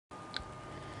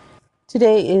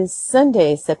Today is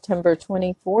Sunday, September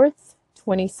 24th,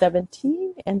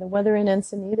 2017, and the weather in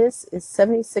Encinitas is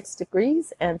 76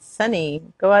 degrees and sunny.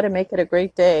 Go out and make it a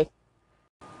great day.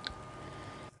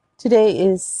 Today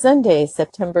is Sunday,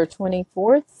 September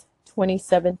 24th,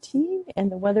 2017, and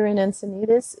the weather in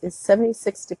Encinitas is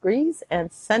 76 degrees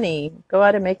and sunny. Go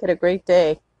out and make it a great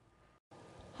day.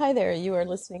 Hi there, you are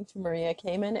listening to Maria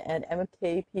Kamon at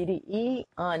MKPDE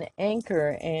on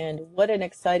Anchor, and what an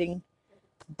exciting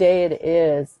day it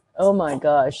is. Oh my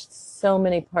gosh, so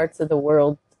many parts of the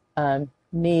world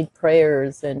need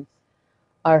prayers and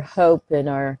our hope and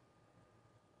I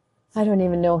don't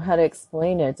even know how to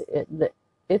explain it.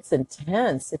 It's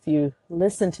intense. If you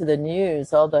listen to the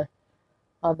news, all the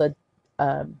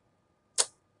um,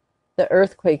 the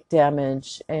earthquake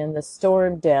damage and the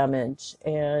storm damage,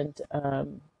 and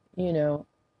you know,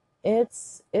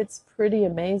 it's pretty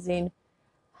amazing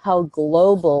how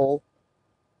global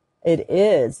it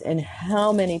is, and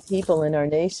how many people in our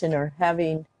nation are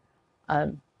having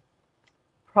um,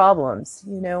 problems,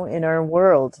 in our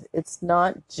world. It's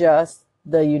not just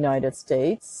the United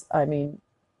States. I mean,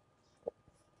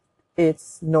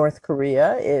 it's North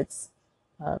Korea, it's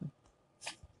um,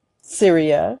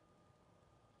 Syria,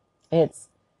 it's,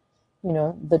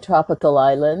 the tropical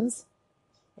islands,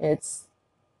 it's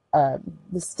the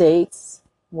States.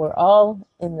 We're all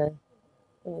in the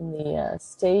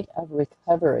state of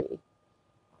recovery,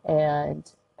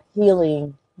 and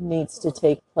healing needs to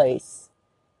take place.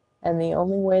 And the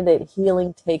only way that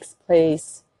healing takes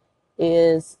place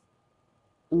is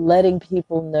letting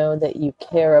people know that you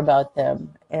care about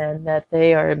them and that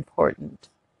they are important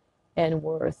and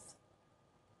worth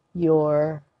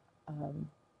your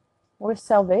worth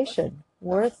salvation,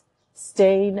 worth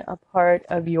staying a part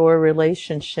of your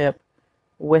relationship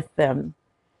with them.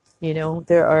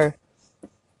 There are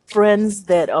friends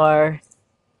that are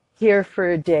here for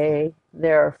a day.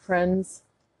 There are friends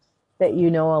that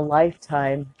you know a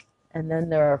lifetime, and then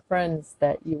there are friends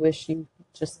that you wish you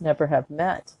just never have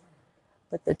met.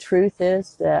 But the truth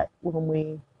is that when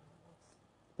we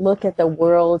look at the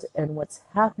world and what's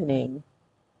happening,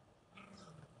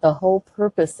 the whole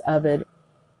purpose of it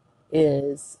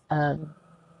is, from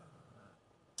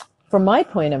my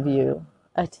point of view,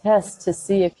 a test to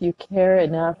see if you care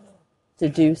enough to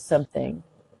do something,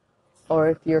 or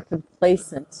if you're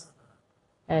complacent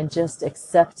and just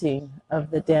accepting of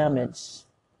the damage.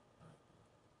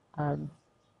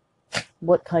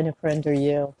 What kind of friend are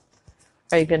you?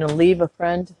 Are you going to leave a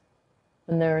friend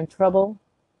when they're in trouble,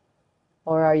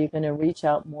 or are you going to reach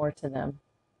out more to them?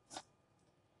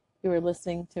 You are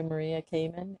listening to Maria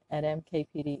Kamon at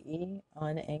MKPDE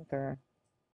on Anchor.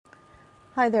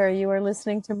 Hi there, you are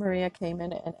listening to Maria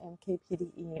Kamon at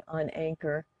MKPDE on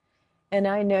Anchor. And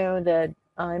I know that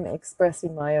I'm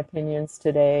expressing my opinions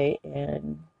today,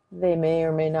 and they may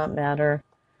or may not matter.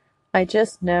 I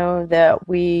just know that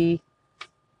we,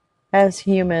 as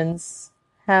humans,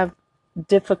 have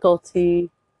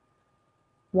difficulty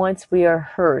once we are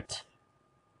hurt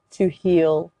to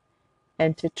heal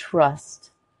and to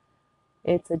trust.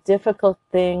 It's a difficult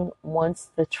thing once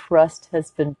the trust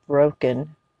has been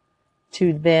broken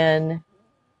to then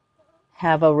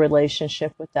have a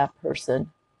relationship with that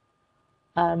person.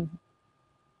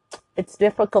 It's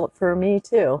difficult for me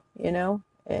too,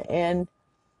 and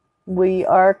we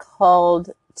are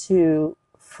called to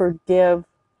forgive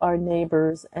our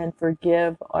neighbors and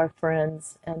forgive our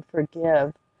friends and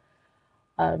forgive.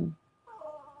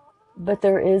 But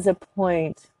there is a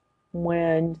point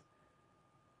when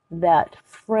that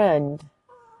friend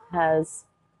has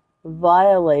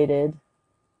violated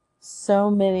so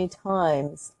many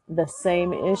times the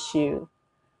same issue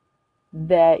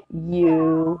that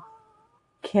you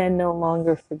can no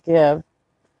longer forgive.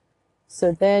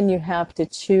 So then you have to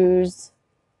choose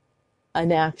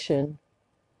an action.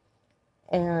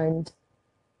 And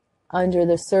under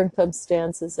the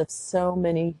circumstances of so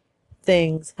many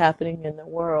things happening in the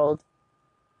world,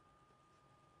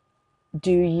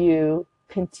 do you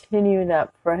continue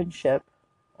that friendship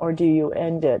or do you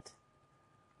end it?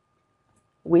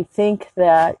 We think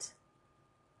that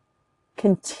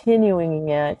continuing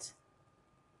it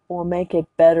will make it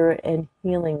better and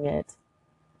healing it.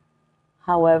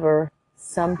 However,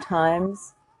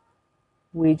 sometimes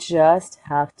we just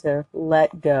have to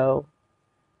let go,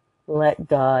 let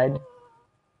God,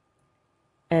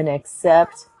 and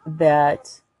accept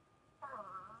that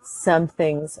some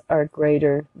things are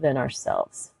greater than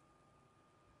ourselves.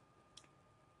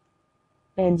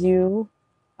 And you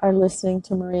are listening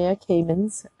to Maria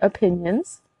Kamon's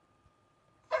opinions,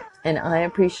 and I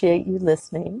appreciate you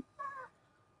listening.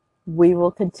 We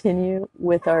will continue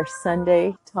with our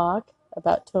Sunday talk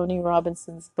about Tony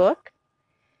Robinson's book,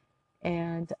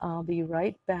 and I'll be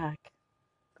right back.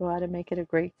 Go out and make it a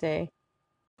great day.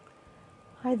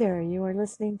 Hi there, you are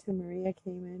listening to Maria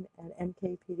Kamon at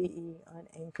MKPDE on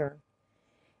Anchor.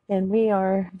 And we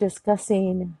are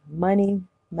discussing Money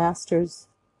Master,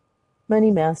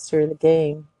 the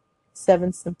game,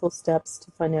 7 Simple Steps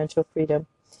to Financial Freedom.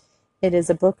 It is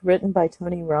a book written by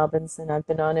Tony Robbins, and I've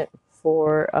been on it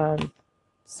for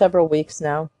several weeks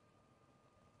now.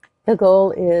 The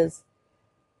goal is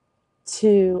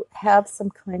to have some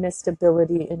kind of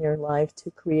stability in your life to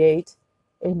create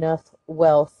enough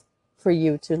wealth for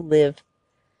you to live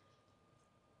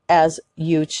as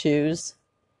you choose.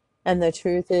 And the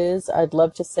truth is, I'd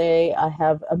love to say I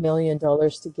have $1 million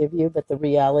to give you, but the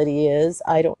reality is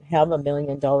I don't have $1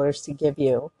 million to give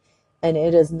you. And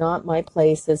it is not my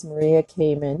place as Maria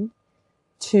Kamon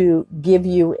to give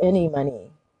you any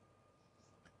money.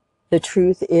 The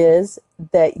truth is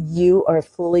that you are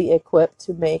fully equipped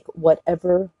to make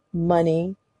whatever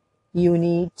money you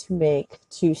need to make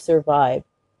to survive.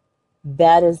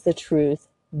 That is the truth.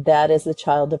 That is the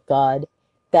child of God.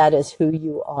 That is who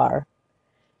you are.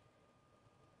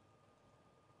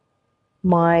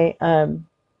 My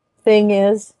thing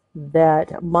is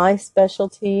that my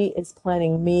specialty is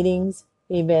planning meetings,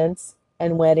 events,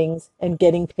 and weddings and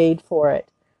getting paid for it.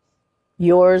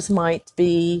 Yours might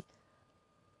be,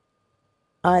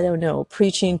 I don't know,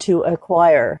 preaching to a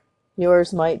choir.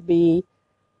 Yours might be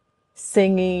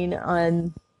singing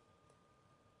on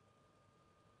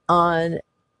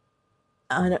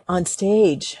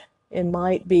stage. It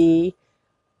might be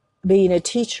being a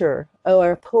teacher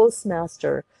or a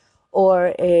postmaster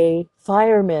or a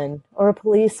fireman or a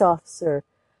police officer.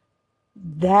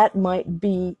 That might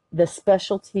be the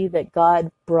specialty that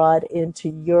God brought into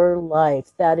your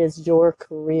life. That is your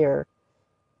career.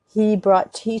 He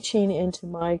brought teaching into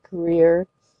my career,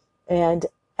 and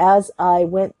as I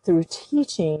went through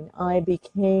teaching, I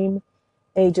became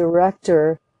a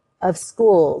director of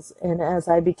schools. And as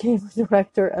I became a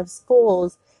director of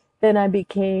schools, then I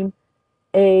became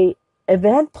a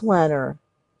event planner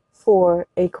for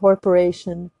a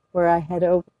corporation where I had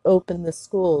opened the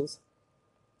schools.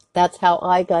 That's how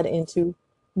I got into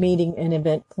meeting and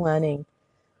event planning,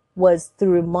 was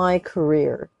through my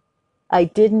career. I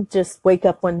didn't just wake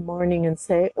up one morning and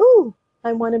say, ooh,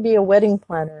 I want to be a wedding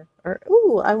planner, or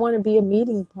ooh, I want to be a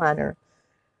meeting planner.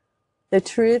 The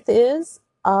truth is,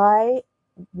 I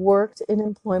worked in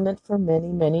employment for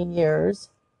many, many years,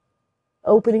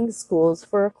 opening schools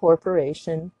for a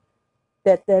corporation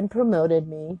that then promoted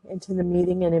me into the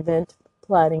meeting and event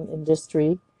planning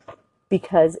industry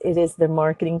because it is the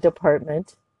marketing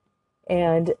department.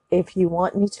 And if you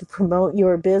want me to promote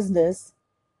your business,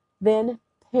 then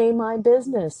pay my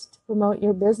business to promote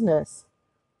your business.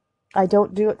 I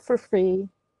don't do it for free.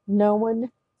 No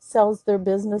one sells their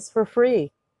business for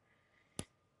free.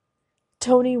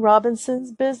 Tony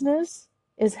Robinson's business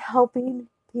is helping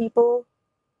people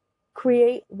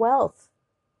create wealth.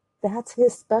 That's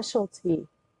his specialty.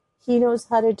 He knows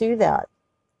how to do that.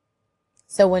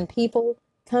 So when people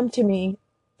come to me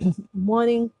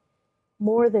wanting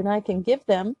more than I can give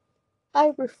them,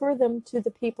 I refer them to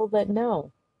the people that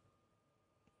know.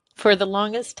 For the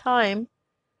longest time,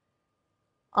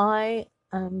 I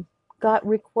got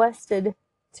requested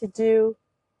to do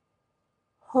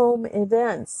home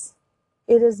events.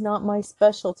 It is not my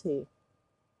specialty.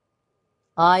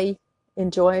 I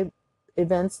enjoy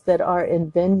events that are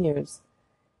in venues,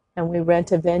 and we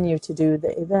rent a venue to do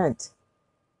the event.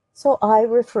 So I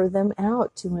refer them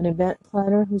out to an event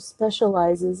planner who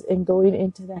specializes in going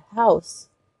into the house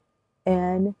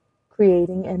and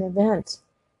creating an event.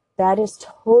 That is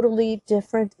totally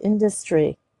different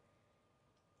industry.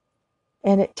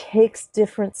 And it takes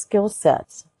different skill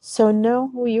sets. So know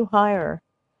who you hire.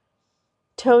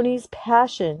 Tony's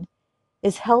passion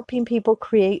is helping people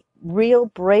create real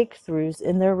breakthroughs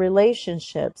in their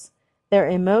relationships, their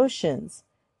emotions,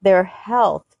 their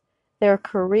health, their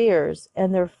careers,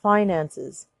 and their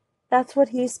finances. That's what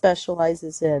he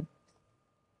specializes in.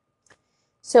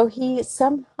 So he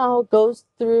somehow goes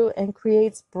through and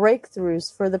creates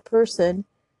breakthroughs for the person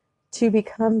to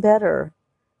become better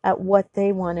at what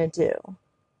they want to do.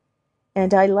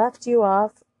 And I left you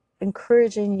off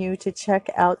encouraging you to check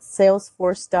out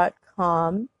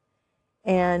salesforce.com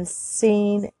and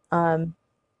seeing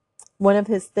one of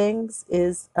his things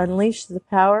is Unleash the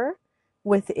Power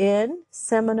Within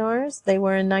seminars. They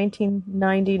were in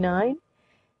 1999.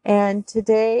 And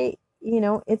today,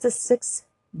 it's a $6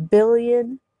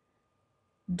 billion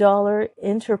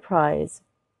enterprise.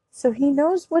 So he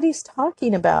knows what he's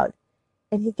talking about,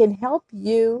 and he can help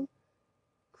you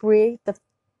create the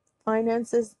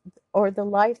finances or the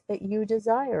life that you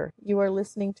desire. You are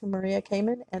listening to Maria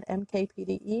Kamon and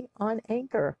MKPDE on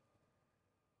Anchor.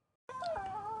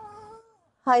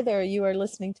 Hi there, you are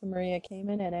listening to Maria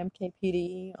Kamon at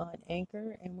MKPDE on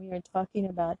Anchor, and we are talking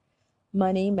about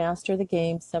Money, Master the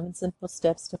Game, 7 Simple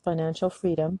Steps to Financial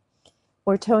Freedom,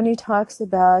 where Tony talks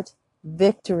about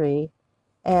victory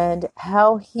and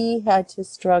how he had to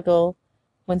struggle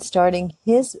when starting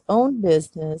his own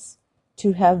business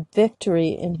to have victory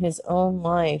in his own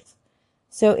life.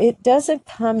 So it doesn't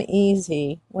come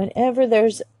easy. Whenever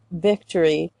there's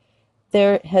victory,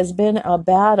 there has been a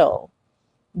battle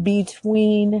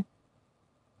between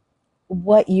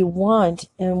what you want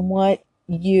and what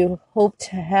you hope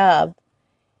to have.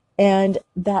 And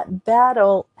that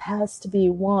battle has to be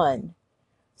won.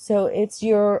 So it's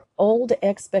your old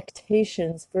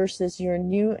expectations versus your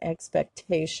new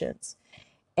expectations.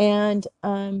 And,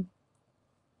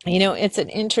 it's an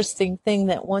interesting thing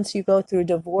that once you go through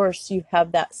divorce, you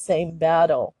have that same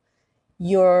battle.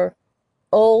 Your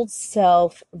old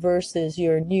self versus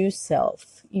your new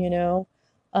self, your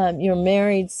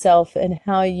married self and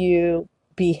how you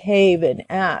behave and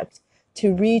act,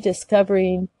 to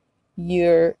rediscovering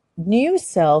your new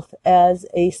self as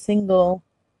a single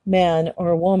man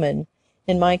or woman,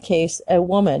 in my case, a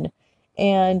woman.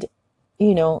 And,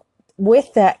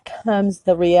 with that comes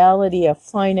the reality of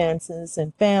finances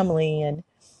and family and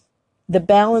the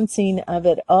balancing of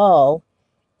it all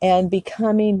and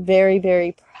becoming very,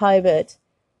 very private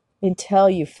until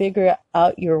you figure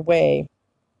out your way.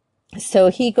 So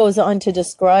he goes on to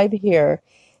describe here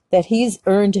that he's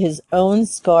earned his own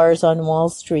scars on Wall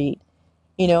Street.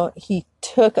 He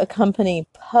took a company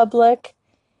public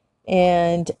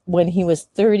and when he was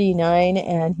 39,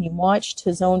 and he watched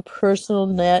his own personal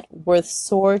net worth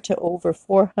soar to over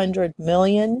 400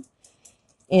 million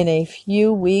in a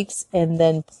few weeks and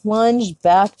then plunge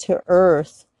back to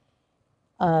earth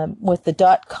with the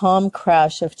dot-com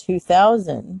crash of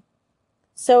 2000.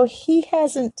 So he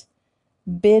hasn't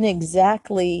been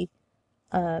exactly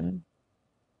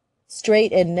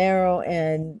straight and narrow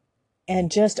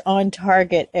and just on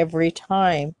target every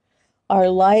time. Our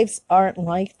lives aren't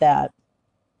like that,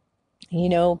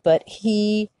 but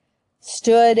he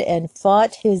stood and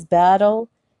fought his battle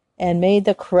and made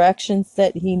the corrections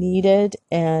that he needed.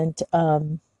 And,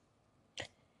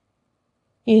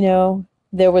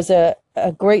 there was a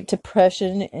Great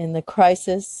Depression and the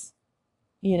crisis.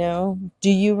 Do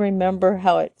you remember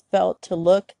how it felt to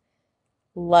look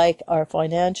like our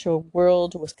financial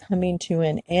world was coming to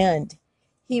an end?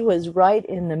 He was right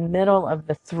in the middle of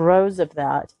the throes of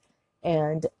that,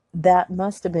 and that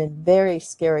must have been very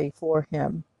scary for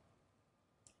him.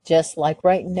 Just like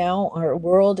right now, our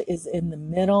world is in the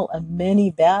middle of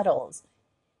many battles,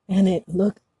 and it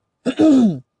looks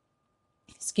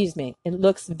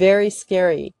very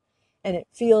scary, and it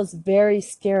feels very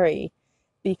scary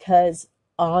because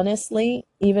honestly,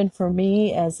 even for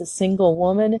me as a single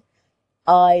woman,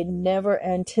 I never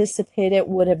anticipated,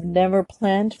 would have never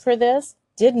planned for this,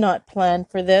 did not plan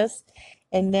for this,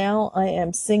 and now I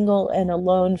am single and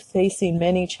alone facing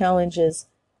many challenges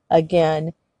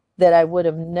again that I would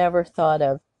have never thought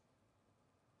of.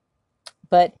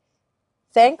 But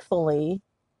thankfully,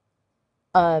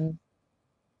 I'll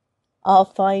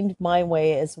find my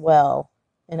way as well,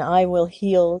 and I will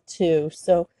heal too.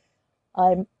 So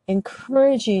I'm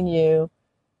encouraging you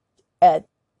to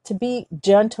be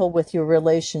gentle with your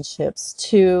relationships,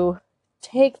 to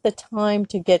take the time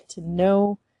to get to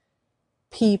know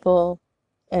people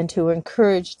and to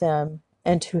encourage them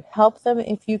and to help them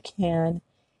if you can.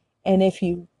 And if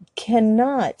you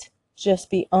cannot, just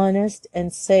be honest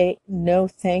and say no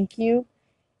thank you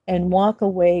and walk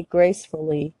away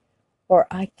gracefully, or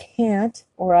I can't,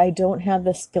 or I don't have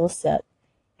the skill set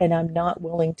and I'm not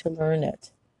willing to learn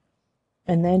it.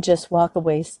 And then just walk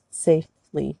away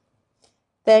safely.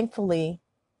 Thankfully,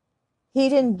 he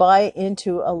didn't buy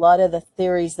into a lot of the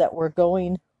theories that were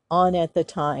going on at the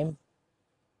time.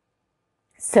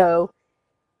 So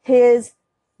his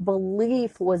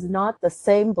belief was not the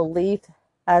same belief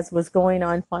as was going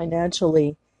on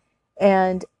financially.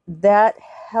 And that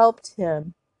helped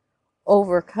him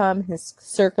overcome his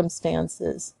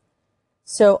circumstances.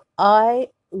 So I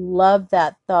love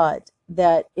that thought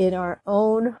that in our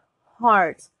own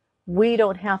hearts, we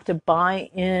don't have to buy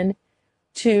in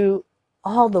to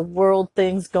all the world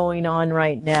things going on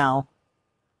right now.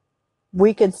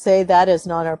 We can say that is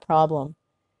not our problem.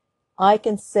 I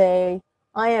can say,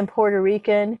 I am Puerto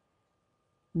Rican.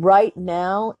 Right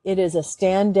now, it is a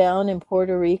stand down in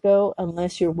Puerto Rico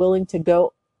unless you're willing to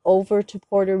go over to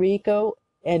Puerto Rico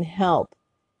and help.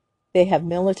 They have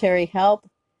military help,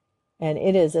 and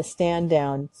it is a stand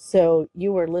down. So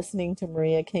you are listening to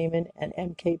Maria Kamon and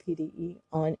MKPDE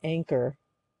on Anchor.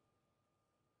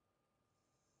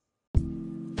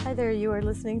 Hi there, you are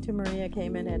listening to Maria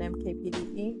Kamon and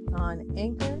MKPDE on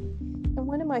Anchor. And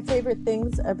one of my favorite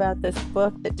things about this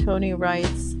book that Tony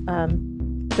writes,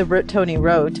 Tony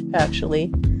wrote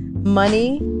actually,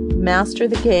 Money, Master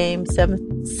the Game,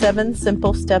 Seven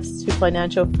Simple Steps to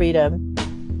Financial Freedom,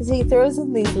 is he throws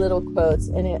in these little quotes.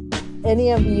 And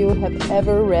any of you have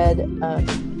ever read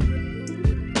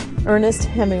Ernest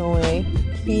Hemingway,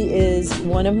 he is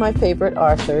one of my favorite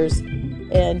authors,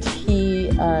 and he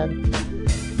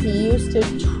used to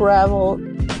travel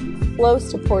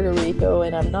close to Puerto Rico,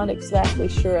 and I'm not exactly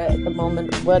sure at the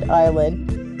moment what island,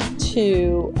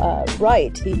 to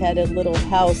write. He had a little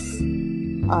house.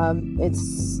 I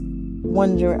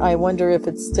wonder if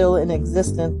it's still in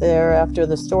existence there after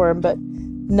the storm, but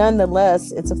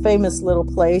nonetheless, it's a famous little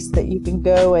place that you can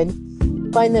go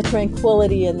and find the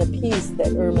tranquility and the peace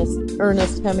that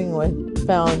Ernest Hemingway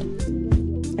found.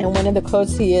 And one of the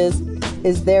quotes he is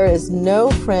there is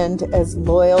no friend as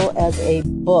loyal as a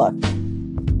book.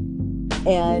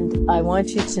 And I want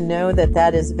you to know that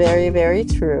that is very, very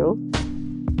true.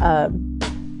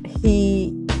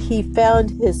 He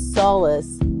found his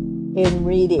solace in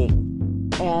reading.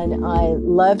 And I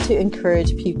love to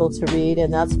encourage people to read.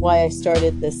 And that's why I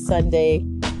started this Sunday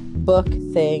book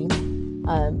thing,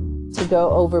 to go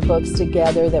over books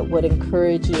together that would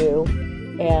encourage you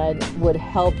and would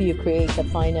help you create the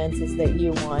finances that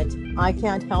you want. I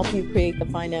can't help you create the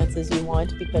finances you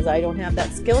want because I don't have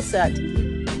that skill set.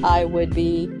 I would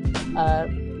be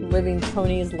living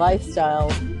Tony's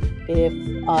lifestyle if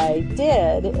I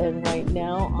did. And right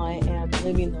now I am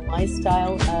living the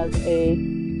lifestyle of a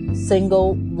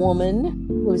single woman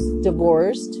who's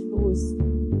divorced, who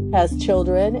has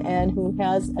children, and who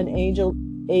has an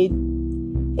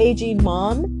aging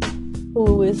mom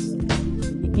who is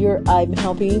I'm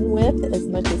helping with as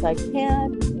much as I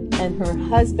can, and her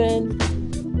husband,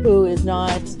 who is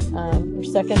not her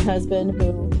second husband,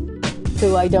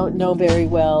 who I don't know very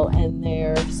well, and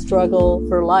their struggle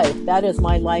for life. That is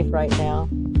my life right now,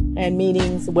 and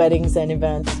meetings, weddings, and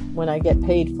events when I get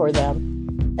paid for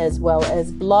them, as well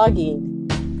as blogging.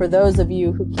 For those of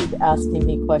you who keep asking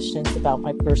me questions about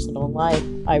my personal life,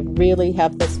 I really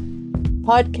have this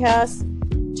podcast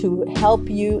to help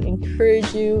you,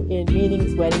 encourage you in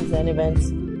meetings, weddings, and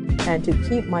events, and to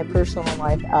keep my personal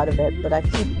life out of it. But I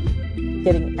keep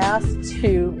getting asked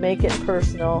to make it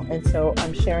personal, and so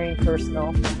I'm sharing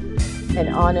personal. And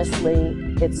honestly,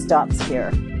 it stops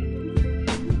here.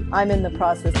 I'm in the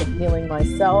process of healing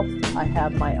myself. I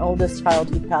have my oldest child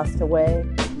who passed away,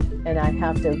 and I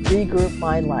have to regroup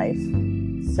my life.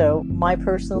 So my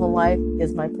personal life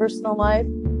is my personal life.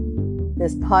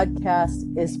 This podcast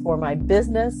is for my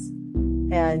business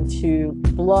and to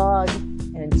blog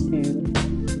and to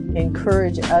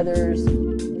encourage others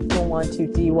who want to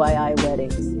DIY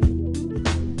weddings.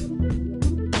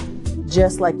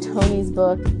 Just like Tony's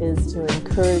book is to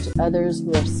encourage others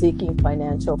who are seeking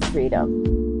financial freedom.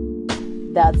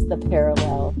 That's the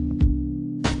parallel.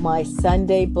 My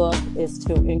Sunday book is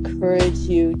to encourage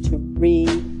you to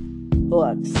read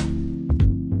books.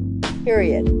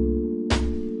 Period.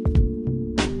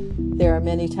 There are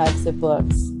many types of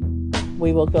books.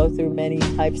 We will go through many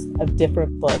types of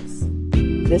different books.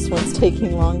 This one's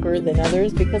taking longer than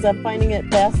others because I'm finding it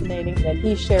fascinating that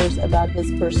he shares about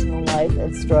his personal life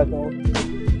and struggle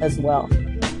as well.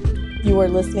 You are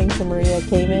listening to Maria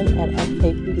Kamon and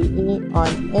MKPDE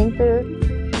on Anchor.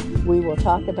 We will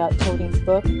talk about Tony's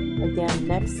book again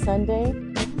next Sunday.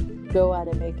 Go out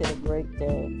and make it a great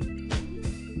day.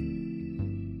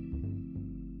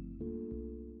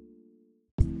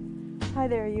 Hi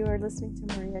there, you are listening to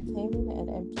Maria Kamon and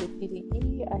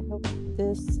MKPDE. I hope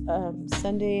this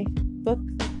Sunday book,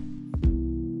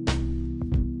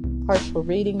 partial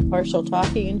reading, partial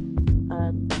talking,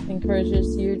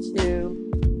 encourages you to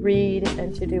read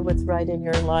and to do what's right in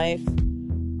your life.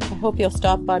 I hope you'll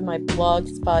stop by my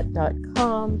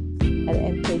blogspot.com at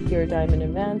MK Pure Diamond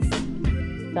Events,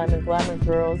 Diamond Glamour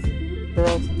Girls,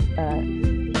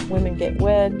 women get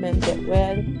wed, men get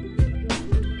wed.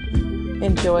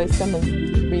 Enjoy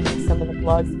reading some of the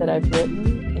blogs that I've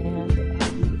written, and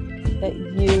that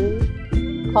you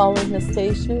call in the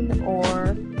station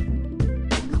or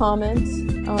comment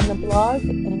on the blog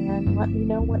and let me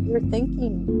know what you're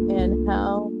thinking and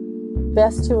how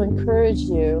best to encourage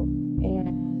you.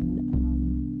 And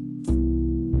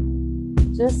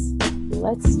just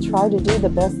let's try to do the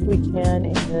best we can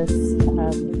in this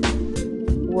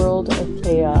world of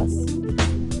chaos.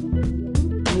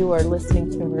 You are listening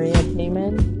to Maria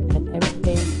Kamon at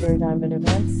MK Pure Diamond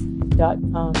Events. Well,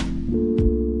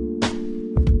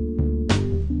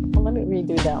 let me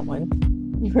redo that one.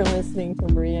 You were listening to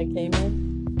Maria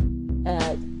Kamon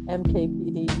at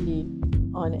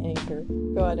MKPDE on Anchor.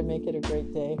 Go out and make it a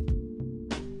great day.